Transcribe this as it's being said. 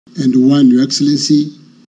And one, Your Excellency,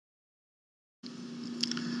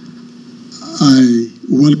 I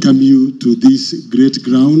welcome you to this great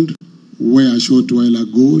ground where a short while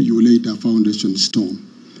ago you laid a foundation stone.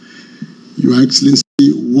 Your Excellency,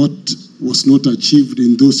 what was not achieved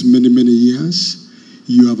in those many, many years,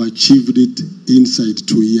 you have achieved it inside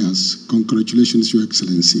 2 years. Congratulations, Your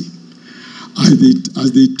Excellency.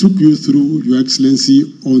 As they took you through, Your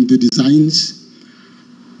Excellency, on the designs,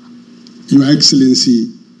 Your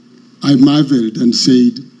Excellency, I marveled and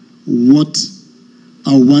said, what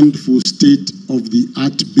a wonderful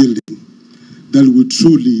state-of-the-art building that will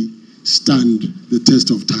truly stand the test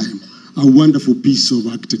of time. A wonderful piece of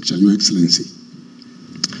architecture, Your Excellency.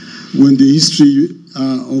 When the history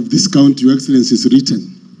of this county, Your Excellency, is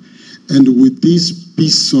written, and with this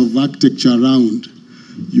piece of architecture around,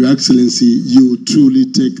 Your Excellency, you truly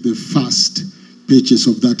take the first pages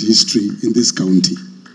of that history in this county.